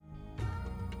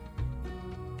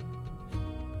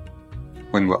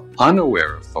When we're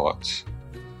unaware of thoughts,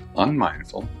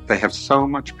 unmindful, they have so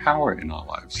much power in our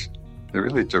lives. They're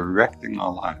really directing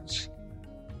our lives.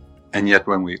 And yet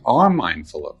when we are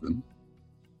mindful of them,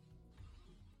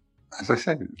 as I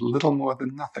say, little more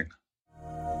than nothing.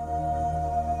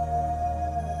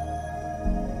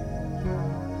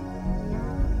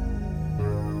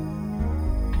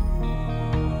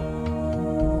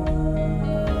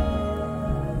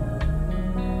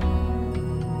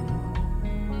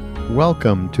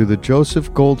 Welcome to the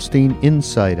Joseph Goldstein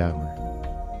Insight Hour.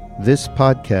 This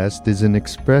podcast is an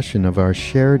expression of our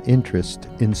shared interest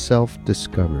in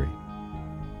self-discovery.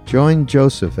 Join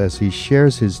Joseph as he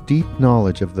shares his deep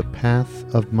knowledge of the path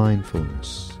of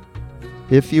mindfulness.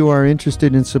 If you are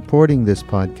interested in supporting this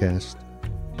podcast,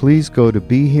 please go to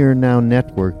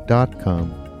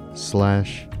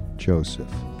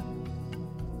BeHereNowNetwork.com/Joseph.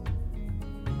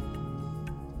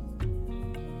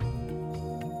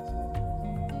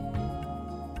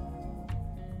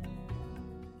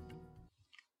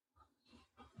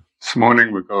 This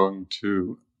morning we're going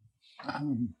to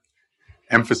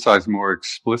emphasize more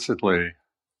explicitly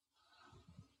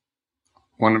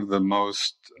one of the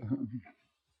most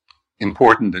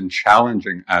important and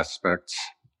challenging aspects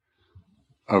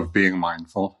of being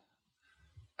mindful,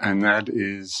 and that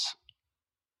is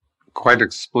quite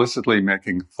explicitly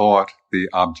making thought the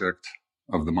object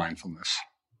of the mindfulness.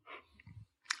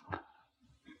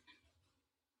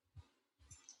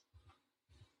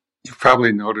 You've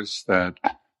probably noticed that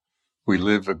we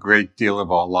live a great deal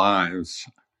of our lives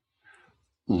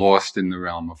lost in the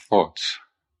realm of thoughts.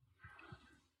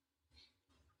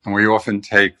 And we often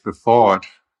take the thought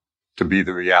to be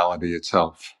the reality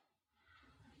itself.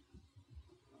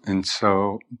 And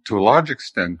so, to a large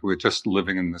extent, we're just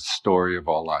living in the story of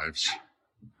our lives.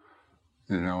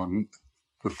 And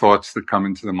the thoughts that come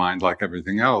into the mind, like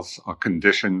everything else, are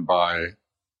conditioned by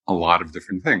a lot of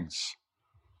different things.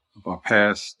 Of our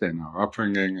past and our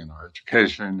upbringing and our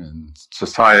education and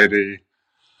society.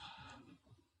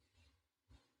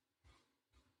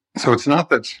 So it's not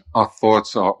that our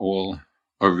thoughts are all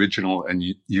original and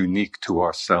unique to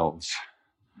ourselves.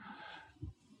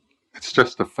 It's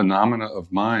just a phenomena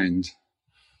of mind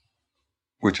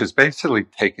which has basically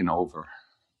taken over.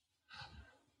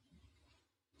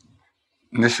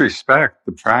 In this respect,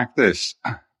 the practice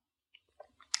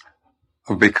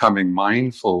of becoming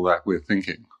mindful that we're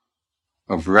thinking,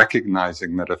 of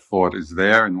recognizing that a thought is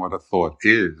there and what a thought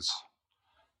is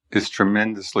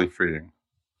tremendously freeing.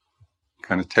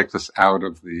 Kind of takes us out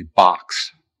of the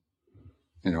box,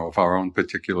 of our own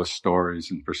particular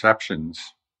stories and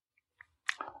perceptions.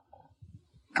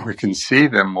 And we can see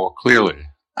them more clearly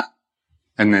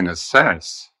and then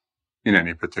assess in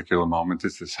any particular moment,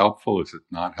 is this helpful, is it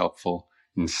not helpful,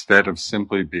 instead of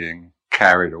simply being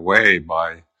carried away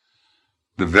by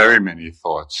the very many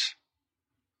thoughts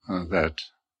that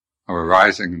are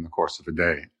arising in the course of a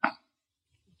day.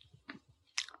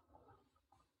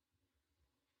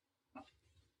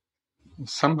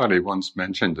 Somebody once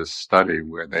mentioned a study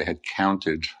where they had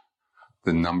counted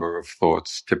the number of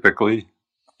thoughts typically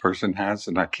a person has,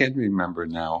 and I can't remember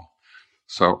now.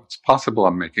 So it's possible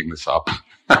I'm making this up.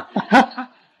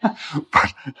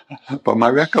 But my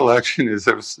recollection is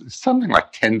there was something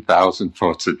like 10,000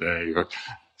 thoughts a day, or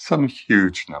some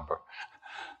huge number,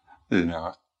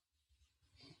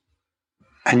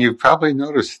 And you've probably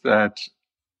noticed that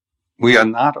we are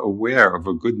not aware of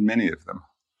a good many of them.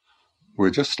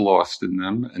 We're just lost in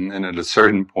them, and then at a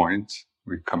certain point,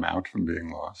 we come out from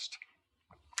being lost.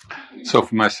 So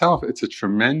for myself, it's a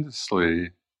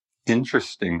tremendously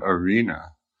interesting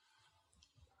arena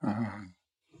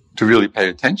to really pay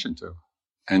attention to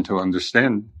and to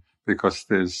understand, because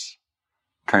there's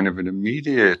kind of an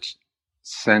immediate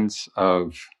sense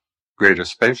of greater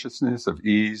spaciousness, of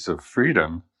ease, of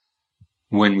freedom,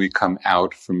 when we come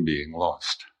out from being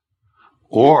lost,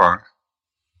 or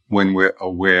when we're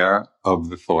aware of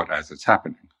the thought as it's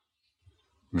happening.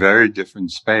 Very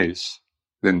different space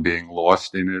than being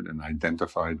lost in it and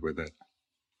identified with it.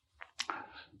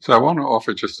 So I want to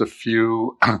offer just a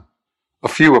few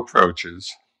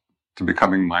approaches to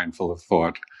becoming mindful of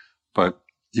thought, but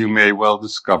you may well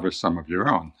discover some of your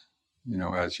own,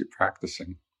 as you're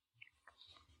practicing.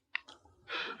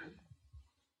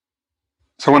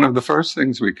 So one of the first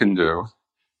things we can do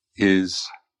is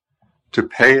to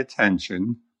pay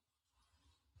attention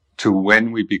to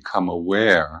when we become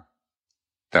aware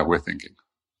that we're thinking.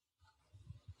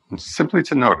 And simply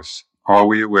to notice, are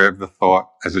we aware of the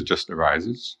thought as it just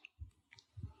arises?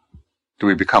 Do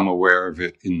we become aware of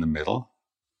it in the middle?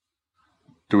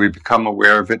 Do we become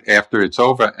aware of it after it's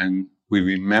over and we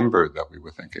remember that we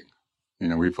were thinking?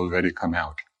 We've already come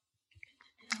out.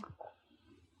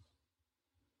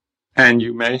 And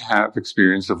you may have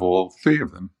experience of all three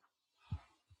of them.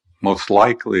 Most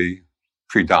likely,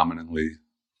 predominantly,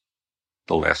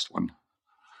 the last one,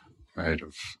 right?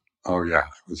 Oh yeah, I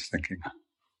was thinking.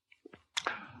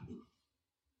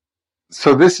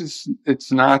 So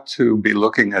it's not to be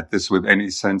looking at this with any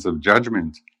sense of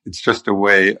judgment. It's just a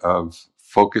way of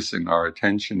focusing our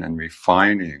attention and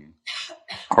refining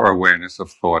our awareness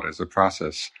of thought as a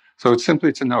process. So it's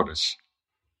simply to notice,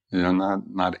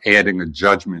 not adding a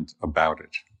judgment about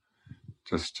it,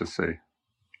 just to see.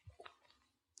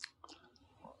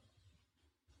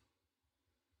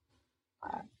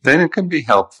 Then it can be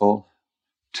helpful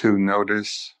to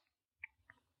notice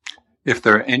if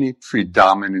there are any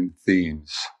predominant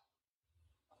themes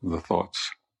of the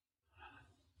thoughts.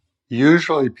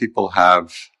 Usually people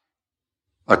have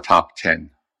a top 10,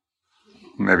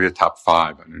 maybe a top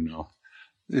 5, I don't know.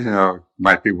 It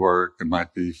might be work, it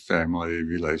might be family,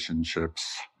 relationships,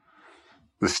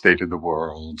 the state of the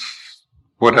world,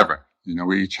 whatever.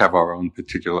 We each have our own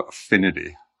particular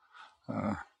affinity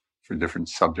for different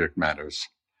subject matters.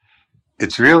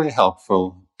 It's really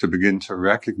helpful to begin to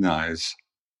recognize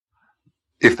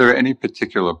if there are any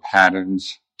particular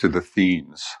patterns to the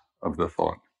themes of the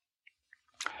thought,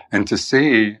 and to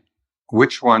see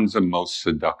which ones are most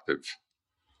seductive.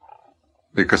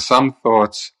 Because some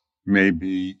thoughts may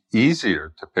be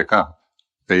easier to pick up.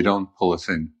 They don't pull us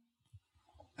in.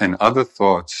 And other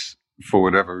thoughts, for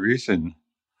whatever reason,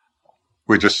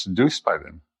 we're just seduced by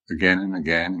them again and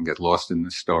again and get lost in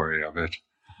the story of it.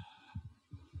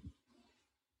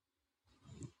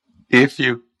 If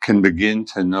you can begin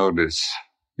to notice,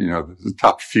 the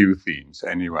top few themes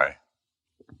anyway,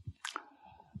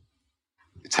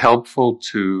 it's helpful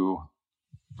to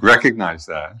recognize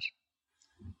that,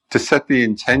 to set the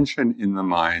intention in the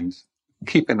mind,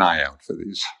 keep an eye out for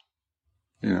these.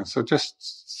 So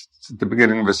just at the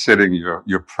beginning of a sitting,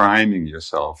 you're priming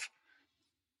yourself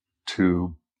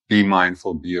to be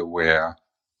mindful, be aware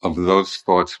of those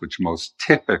thoughts which most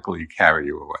typically carry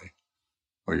you away,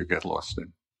 or you get lost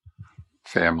in.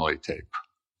 Family tape,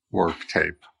 work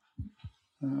tape,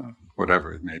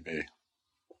 whatever it may be.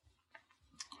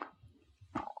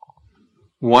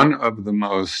 One of the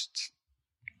most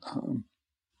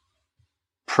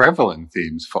prevalent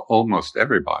themes for almost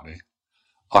everybody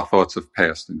are thoughts of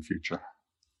past and future.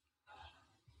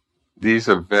 These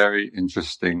are very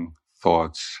interesting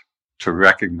thoughts to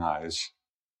recognize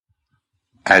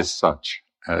as such,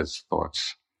 as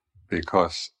thoughts,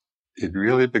 because it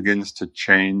really begins to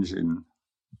change in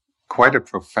quite a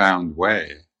profound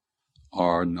way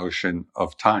our notion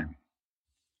of time.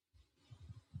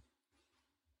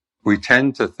 We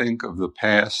tend to think of the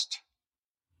past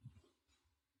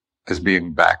as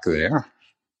being back there,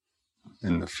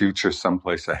 in the future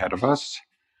someplace ahead of us,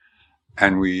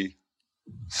 and we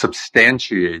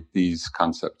substantiate these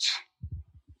concepts.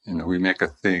 We make a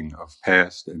thing of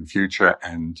past and future,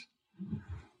 and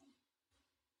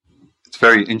it's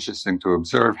very interesting to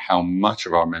observe how much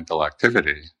of our mental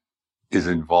activity is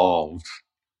involved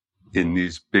in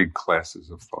these big classes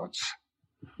of thoughts.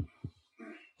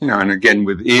 And again,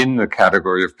 within the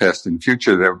category of past and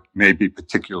future, there may be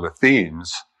particular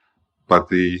themes, but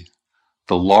the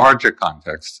larger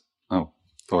context,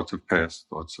 thoughts of past,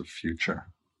 thoughts of future.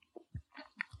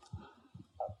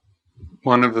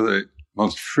 One of the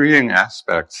most freeing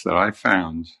aspects that I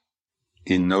found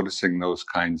in noticing those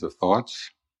kinds of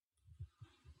thoughts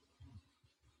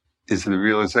is the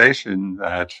realization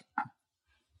that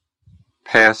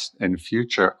past and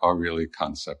future are really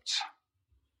concepts.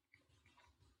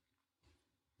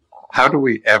 How do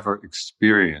we ever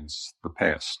experience the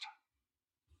past?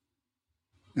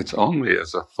 It's only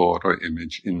as a thought or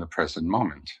image in the present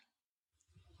moment.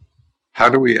 How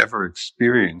do we ever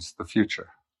experience the future?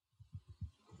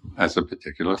 As a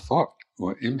particular thought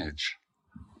or image.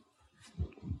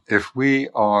 If we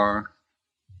are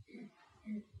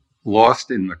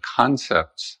lost in the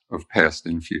concepts of past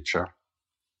and future,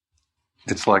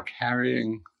 it's like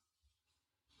carrying,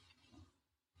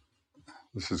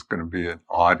 this is going to be an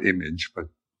odd image, but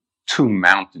 2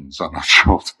 mountains on our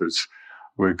shoulders.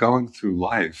 We're going through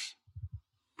life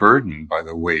burdened by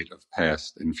the weight of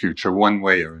past and future, one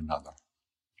way or another.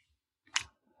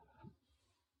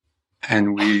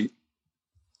 And we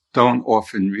don't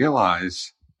often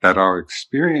realize that our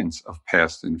experience of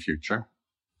past and future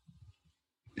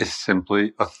is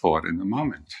simply a thought in the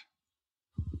moment.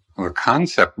 The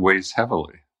concept weighs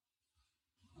heavily.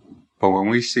 But when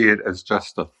we see it as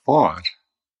just a thought,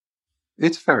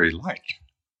 it's very light.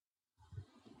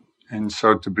 And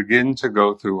so to begin to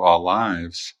go through our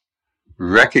lives,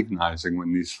 recognizing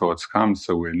when these thoughts come,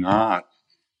 so we're not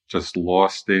just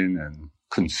lost in and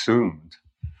consumed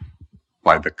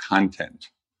by the content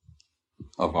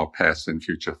of our past and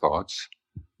future thoughts,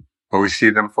 but we see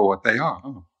them for what they are.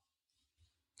 Oh,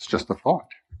 it's just a thought.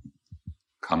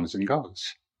 Comes and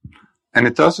goes. And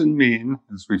it doesn't mean,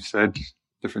 as we've said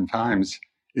different times,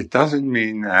 it doesn't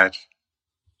mean that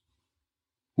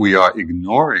we are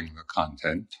ignoring the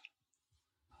content,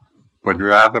 but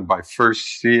rather by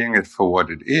first seeing it for what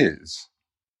it is.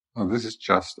 Oh, this is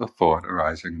just a thought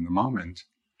arising in the moment.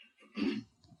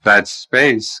 That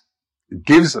space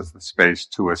gives us the space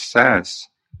to assess,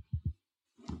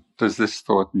 does this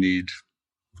thought need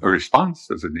a response?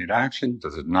 Does it need action?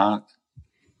 Does it not?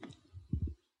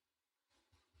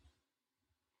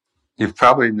 You've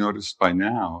probably noticed by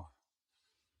now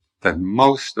that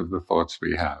most of the thoughts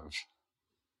we have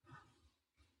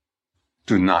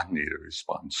do not need a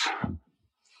response.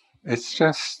 It's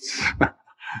just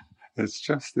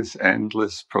this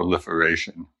endless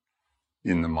proliferation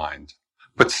in the mind.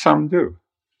 But some do.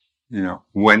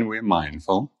 When we're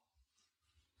mindful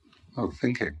of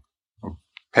thinking, of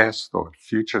past thought,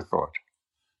 future thought.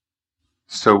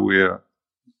 So we're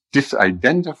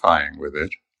disidentifying with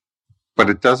it, but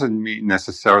it doesn't mean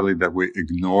necessarily that we're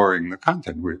ignoring the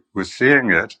content. We're seeing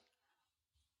it,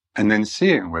 and then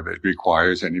seeing whether it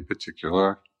requires any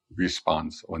particular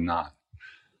response or not.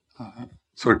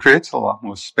 So it creates a lot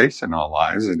more space in our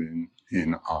lives and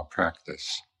in our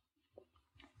practice.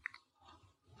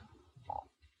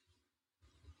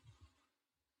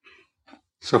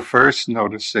 So first,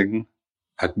 noticing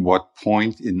at what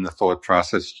point in the thought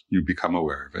process you become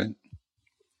aware of it.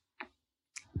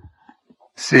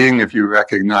 Seeing if you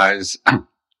recognize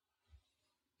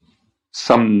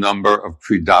some number of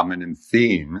predominant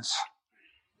themes,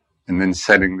 and then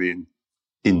setting the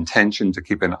intention to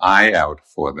keep an eye out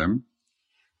for them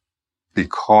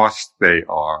because they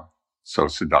are so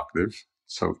seductive,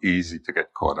 so easy to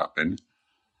get caught up in,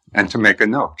 and to make a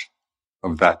note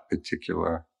of that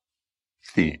particular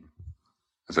theme.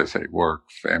 As I say, work,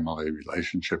 family,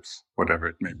 relationships, whatever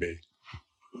it may be.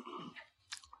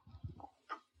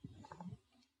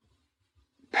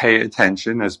 Pay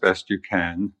attention as best you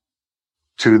can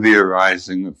to the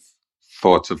arising of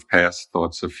thoughts of past,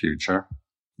 thoughts of future,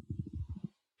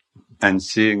 and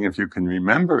seeing if you can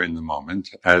remember in the moment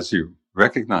as you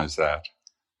recognize that,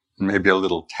 and maybe a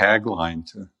little tagline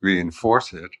to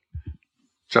reinforce it,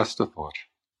 just a thought.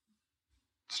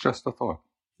 It's just a thought.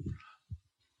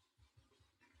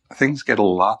 Things get a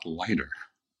lot lighter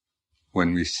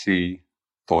when we see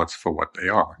thoughts for what they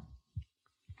are.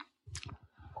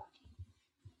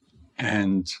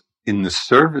 And in the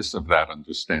service of that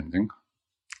understanding,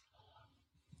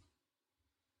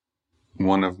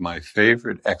 one of my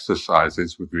favorite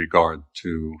exercises with regard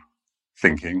to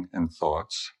thinking and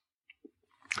thoughts,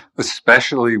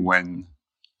 especially when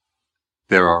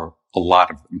there are a lot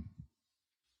of them,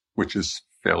 which is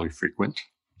fairly frequent,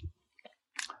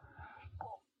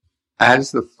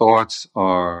 as the thoughts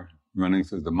are running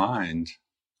through the mind,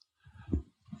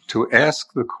 to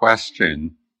ask the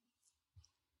question,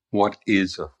 what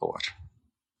is a thought?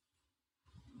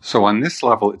 So on this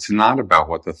level, it's not about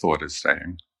what the thought is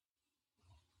saying.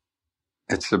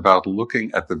 It's about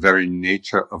looking at the very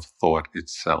nature of thought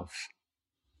itself.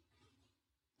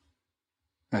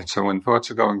 And so when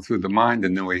thoughts are going through the mind,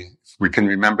 and then we can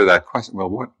remember that question,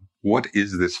 well, what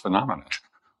is this phenomenon?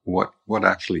 What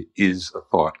actually is a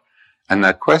thought? And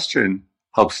that question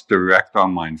helps direct our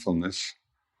mindfulness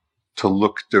to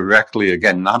look directly,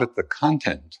 again, not at the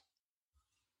content,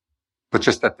 but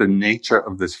just at the nature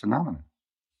of this phenomenon.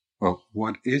 Well,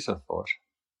 what is a thought?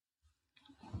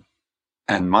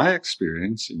 And my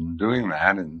experience in doing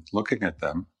that and looking at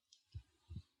them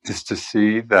is to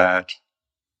see that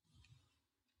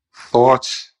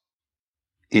thoughts,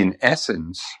 in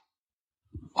essence,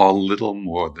 are little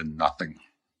more than nothing.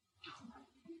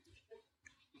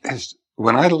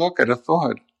 When I look at a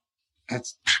thought,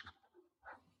 it's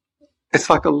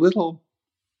like a little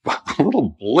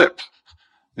blip,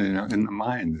 in the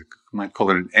mind. You might call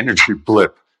it an energy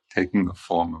blip, taking the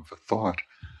form of a thought.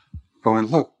 But when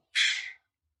look,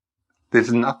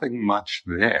 there's nothing much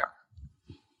there.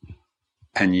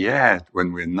 And yet,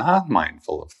 when we're not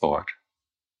mindful of thought,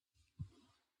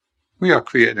 we are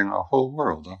creating a whole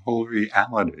world, a whole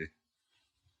reality,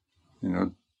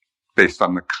 based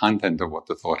on the content of what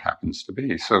the thought happens to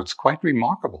be. So it's quite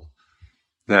remarkable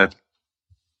that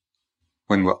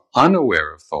when we're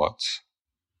unaware of thoughts,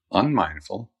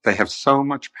 unmindful, they have so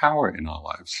much power in our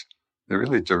lives. They're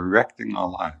really directing our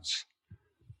lives.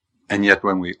 And yet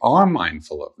when we are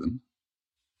mindful of them,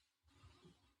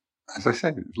 as I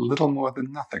say, little more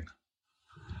than nothing.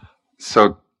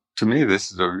 So to me,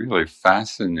 this is a really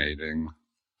fascinating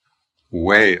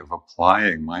way of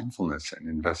applying mindfulness and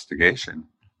investigation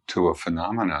to a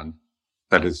phenomenon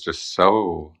that is just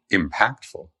so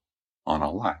impactful on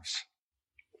our lives.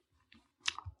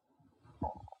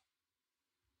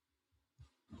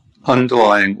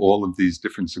 Underlying all of these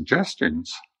different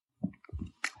suggestions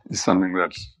is something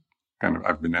that kind of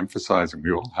I've been emphasizing,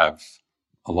 we all have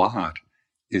a lot,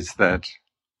 is that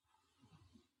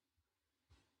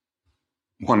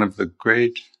one of the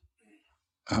great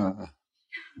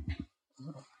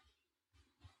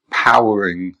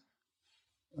powering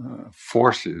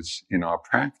forces in our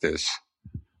practice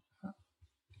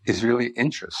is really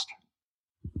interest.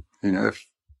 You know,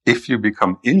 if you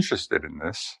become interested in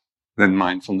this, then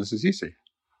mindfulness is easy,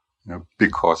 you know,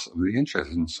 because of the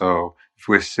interest. And so if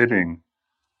we're sitting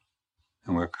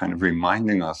and we're kind of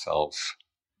reminding ourselves,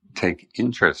 take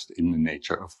interest in the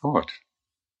nature of thought,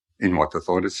 in what the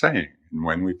thought is saying, and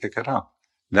when we pick it up,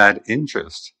 that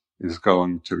interest is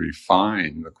going to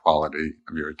refine the quality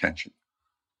of your attention,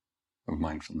 of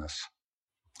mindfulness.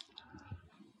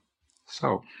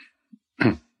 So,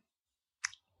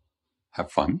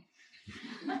 have fun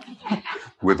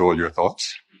with all your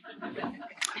thoughts.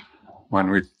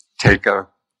 When we take a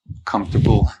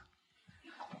comfortable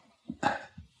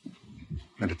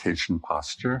meditation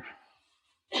posture,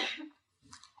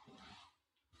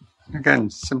 and again,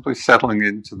 simply settling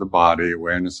into the body,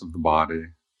 awareness of the body.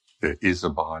 There is a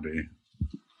body.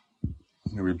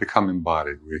 And we become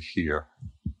embodied. We're here.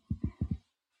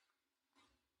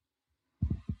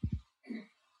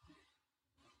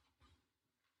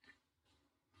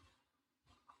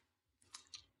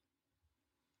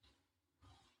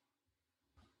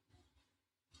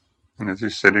 And as you're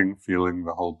sitting, feeling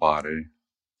the whole body,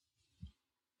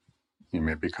 you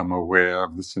may become aware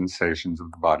of the sensations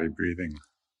of the body breathing.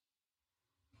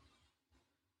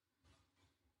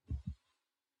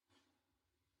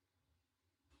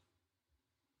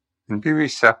 And be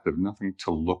receptive, nothing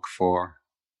to look for.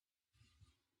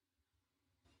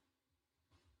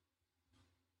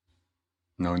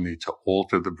 No need to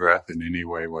alter the breath in any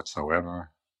way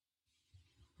whatsoever.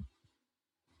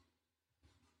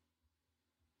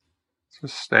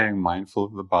 Just staying mindful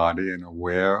of the body and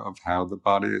aware of how the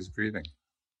body is breathing.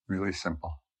 Really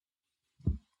simple.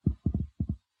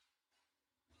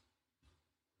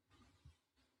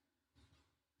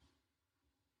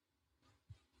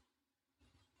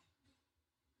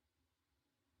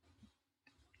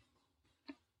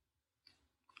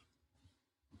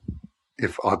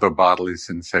 If other bodily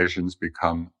sensations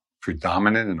become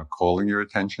predominant and are calling your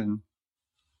attention,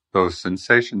 those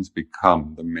sensations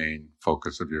become the main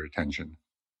focus of your attention.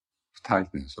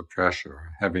 Tightness or pressure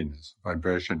or heaviness,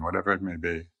 vibration, whatever it may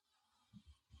be.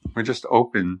 We're just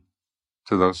open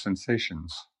to those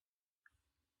sensations.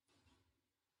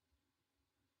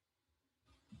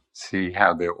 See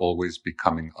how they're always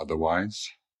becoming otherwise.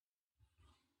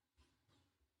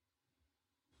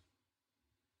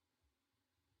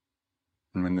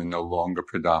 And when they're no longer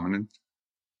predominant,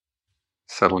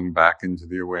 settling back into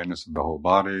the awareness of the whole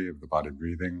body, of the body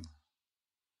breathing.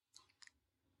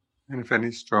 And if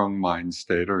any strong mind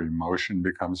state or emotion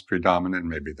becomes predominant,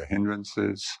 maybe the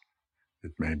hindrances,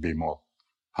 it may be more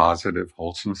positive,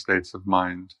 wholesome states of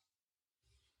mind.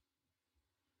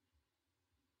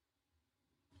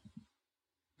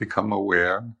 Become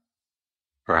aware,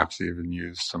 perhaps even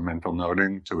use some mental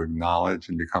noting to acknowledge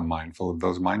and become mindful of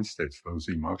those mind states, those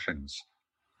emotions.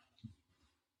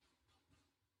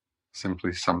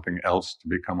 Simply something else to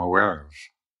become aware of,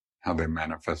 how they're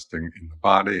manifesting in the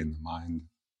body, in the mind.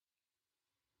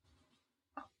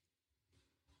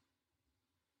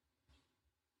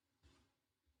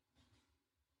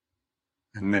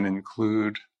 And then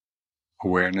include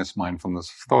awareness, mindfulness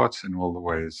of thoughts in all the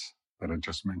ways that I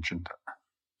just mentioned.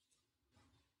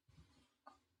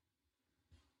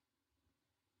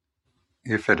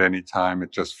 If at any time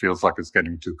it just feels like it's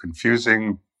getting too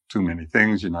confusing, too many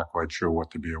things, you're not quite sure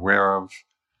what to be aware of,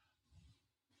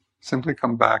 simply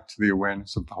come back to the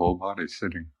awareness of the whole body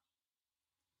sitting.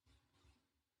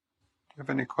 Do you have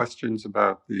any questions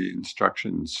about the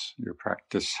instructions, your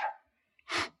practice?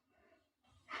 I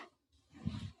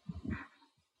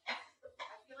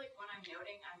feel like when I'm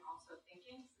noting, I'm also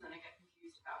thinking, so then I get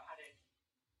confused about how to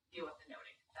deal with the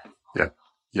noting. That's all. Yeah.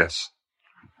 Yes.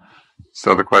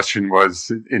 So the question was,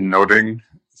 in noting,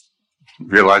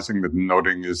 realizing that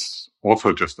noting is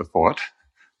also just a thought,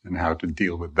 and how to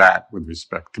deal with that with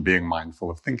respect to being mindful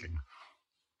of thinking.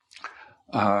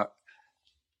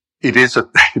 It is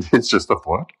just a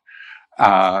thought.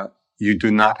 You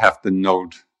do not have to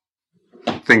note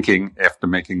thinking after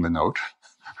making the note.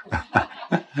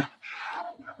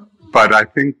 But I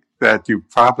think that you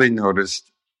probably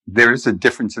noticed there is a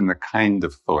difference in the kind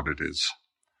of thought it is.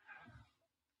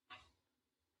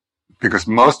 Because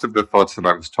most of the thoughts that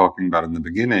I was talking about in the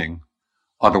beginning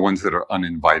are the ones that are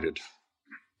uninvited.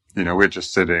 We're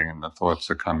just sitting and the thoughts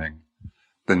are coming.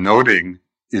 The noting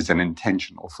is an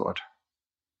intentional thought.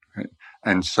 Right?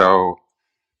 And so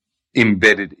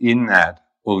embedded in that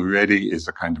already is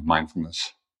a kind of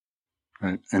mindfulness.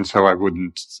 Right? And so I would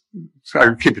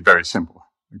keep it very simple.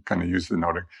 I kind of use the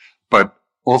noting. But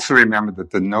also remember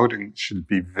that the noting should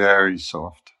be very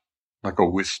soft, like a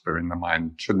whisper in the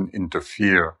mind. It shouldn't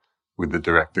interfere with the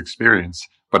direct experience,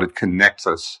 but it connects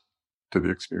us to the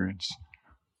experience.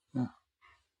 Yeah.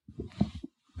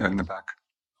 In the back.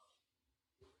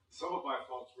 Some of my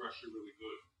thoughts were actually really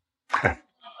good. And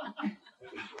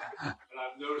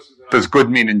I've noticed that. Does good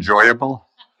mean enjoyable?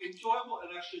 Enjoyable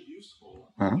and actually useful.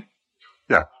 Uh-huh.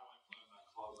 Yeah.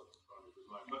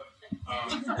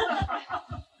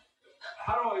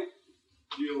 How do I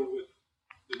deal with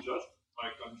the judgment?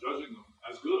 Like, I'm judging them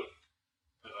as good.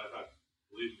 And I've had,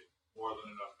 believe me, more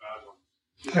than enough bad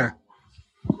ones. Yeah.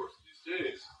 In the course of these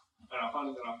days. And I'm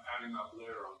finding that I'm adding that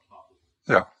layer on top of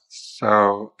it. Yeah.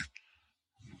 So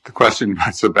the question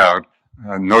was about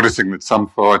noticing that some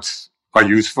thoughts are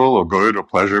useful or good or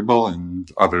pleasurable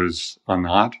and others are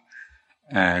not.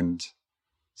 And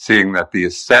seeing that the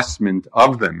assessment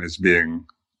of them as being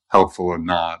helpful or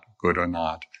not, good or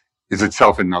not, is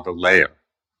itself another layer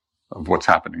of what's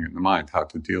happening in the mind, how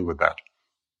to deal with that.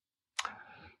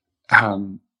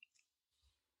 I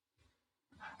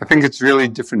think it's really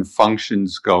different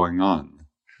functions going on.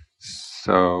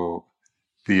 So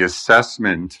the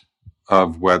assessment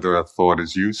of whether a thought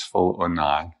is useful or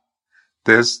not,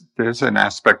 there's an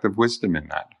aspect of wisdom in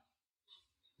that.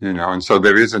 And so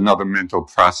there is another mental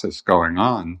process going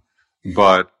on,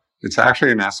 but it's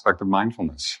actually an aspect of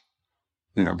mindfulness.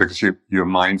 Because you're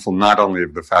mindful not only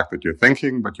of the fact that you're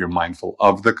thinking, but you're mindful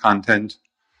of the content,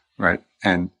 right?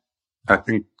 And I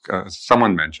think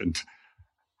someone mentioned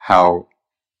how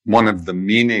one of the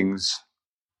meanings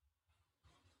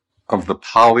of the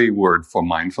Pali word for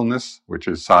mindfulness, which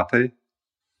is sati,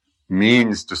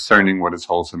 means discerning what is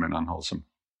wholesome and unwholesome.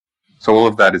 So all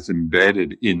of that is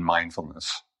embedded in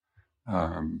mindfulness.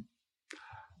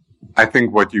 I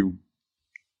think what you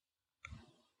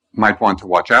might want to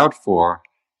watch out for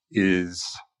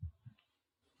is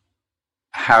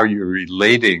how you're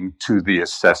relating to the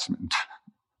assessment.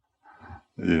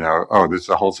 This is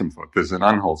a wholesome thought, this is an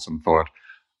unwholesome thought.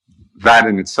 That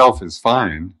in itself is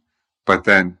fine, but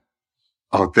then,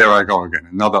 there I go again,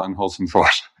 another unwholesome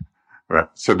thought. Right?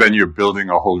 So then you're building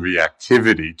a whole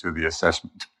reactivity to the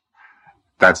assessment.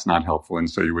 That's not helpful, and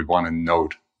so you would want to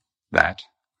note that.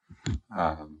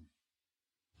 Yeah.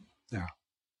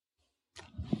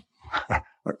 I have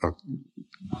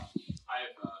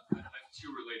two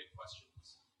related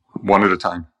questions. One at a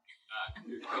time.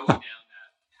 Going down that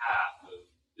path of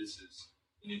this is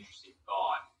an interesting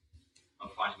thought, I'm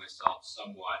finding myself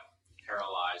somewhat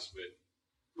paralyzed with,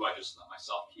 do I just let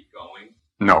myself keep going?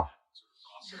 No.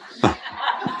 Sort of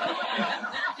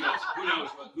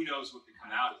who knows what could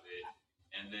come out of it?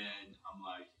 And then I'm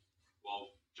like, well,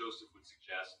 Joseph would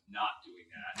suggest not doing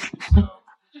that. So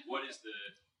what is the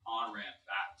on-ramp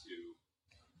back to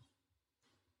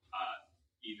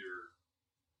either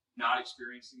not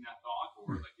experiencing that thought,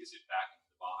 or like, is it back in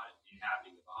the body,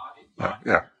 inhabiting the body?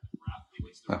 Yeah.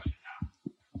 What's the right path?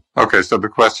 Okay, so the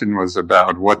question was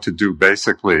about what to do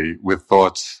basically with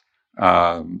thoughts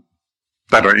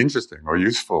that are interesting or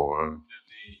useful. Or,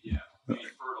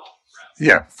 fertile ground.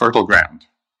 Yeah, fertile ground.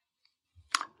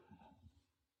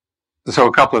 So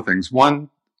a couple of things. One,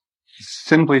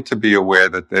 simply to be aware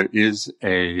that there is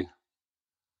a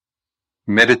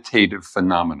meditative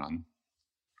phenomenon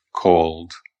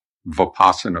called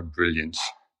Vipassana brilliance.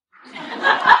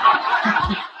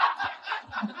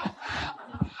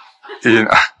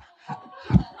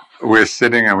 We're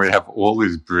sitting and we have all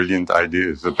these brilliant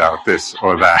ideas about this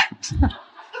or that.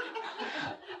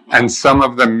 And some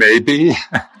of them may be,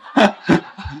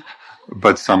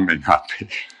 but some may not be.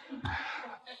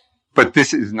 But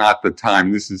this is not the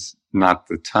time. This is not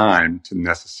the time to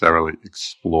necessarily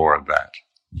explore that.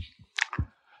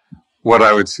 What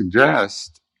I would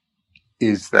suggest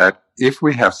is that if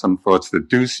we have some thoughts that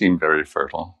do seem very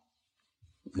fertile,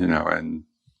 and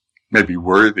maybe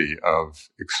worthy of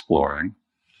exploring,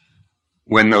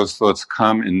 when those thoughts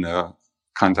come in the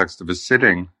context of a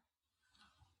sitting,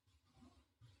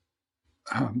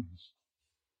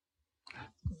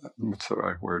 what's the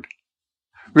right word?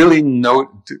 Really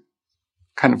note,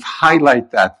 kind of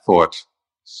highlight that thought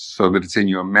so that it's in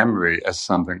your memory as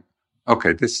something,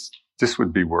 okay, this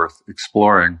would be worth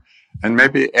exploring. And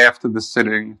maybe after the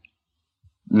sitting,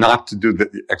 not to do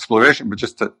the exploration, but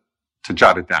just to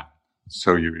jot it down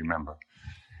so you remember.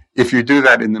 If you do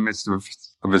that in the midst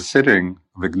of a sitting,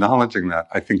 of acknowledging that,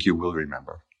 I think you will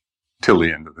remember till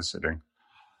the end of the sitting.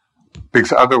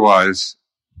 Because otherwise,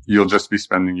 you'll just be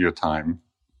spending your time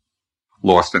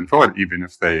lost in thought, even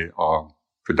if they are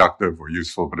productive or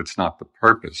useful, but it's not the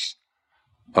purpose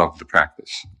of the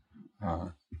practice.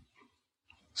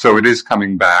 So it is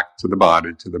coming back to the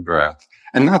body, to the breath,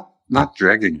 and not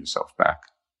dragging yourself back,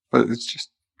 but it's just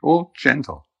all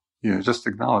gentle. Just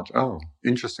acknowledge, oh,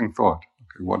 interesting thought.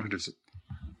 Okay, what is it?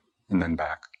 And then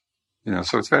back.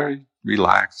 So it's very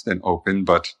relaxed and open,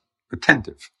 but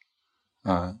attentive.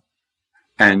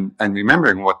 And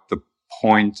remembering what the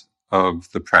point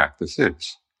of the practice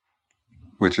is,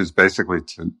 which is basically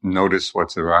to notice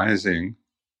what's arising,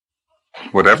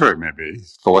 whatever it may be,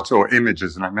 thoughts or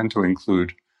images. And I meant to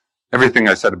include everything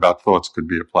I said about thoughts could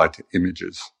be applied to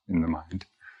images in the mind.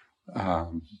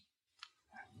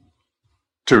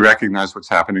 To recognize what's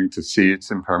happening, to see its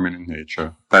impermanent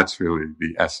nature. That's really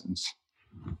the essence.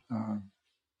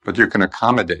 But you can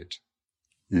accommodate,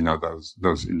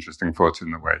 those interesting thoughts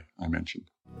in the way I mentioned.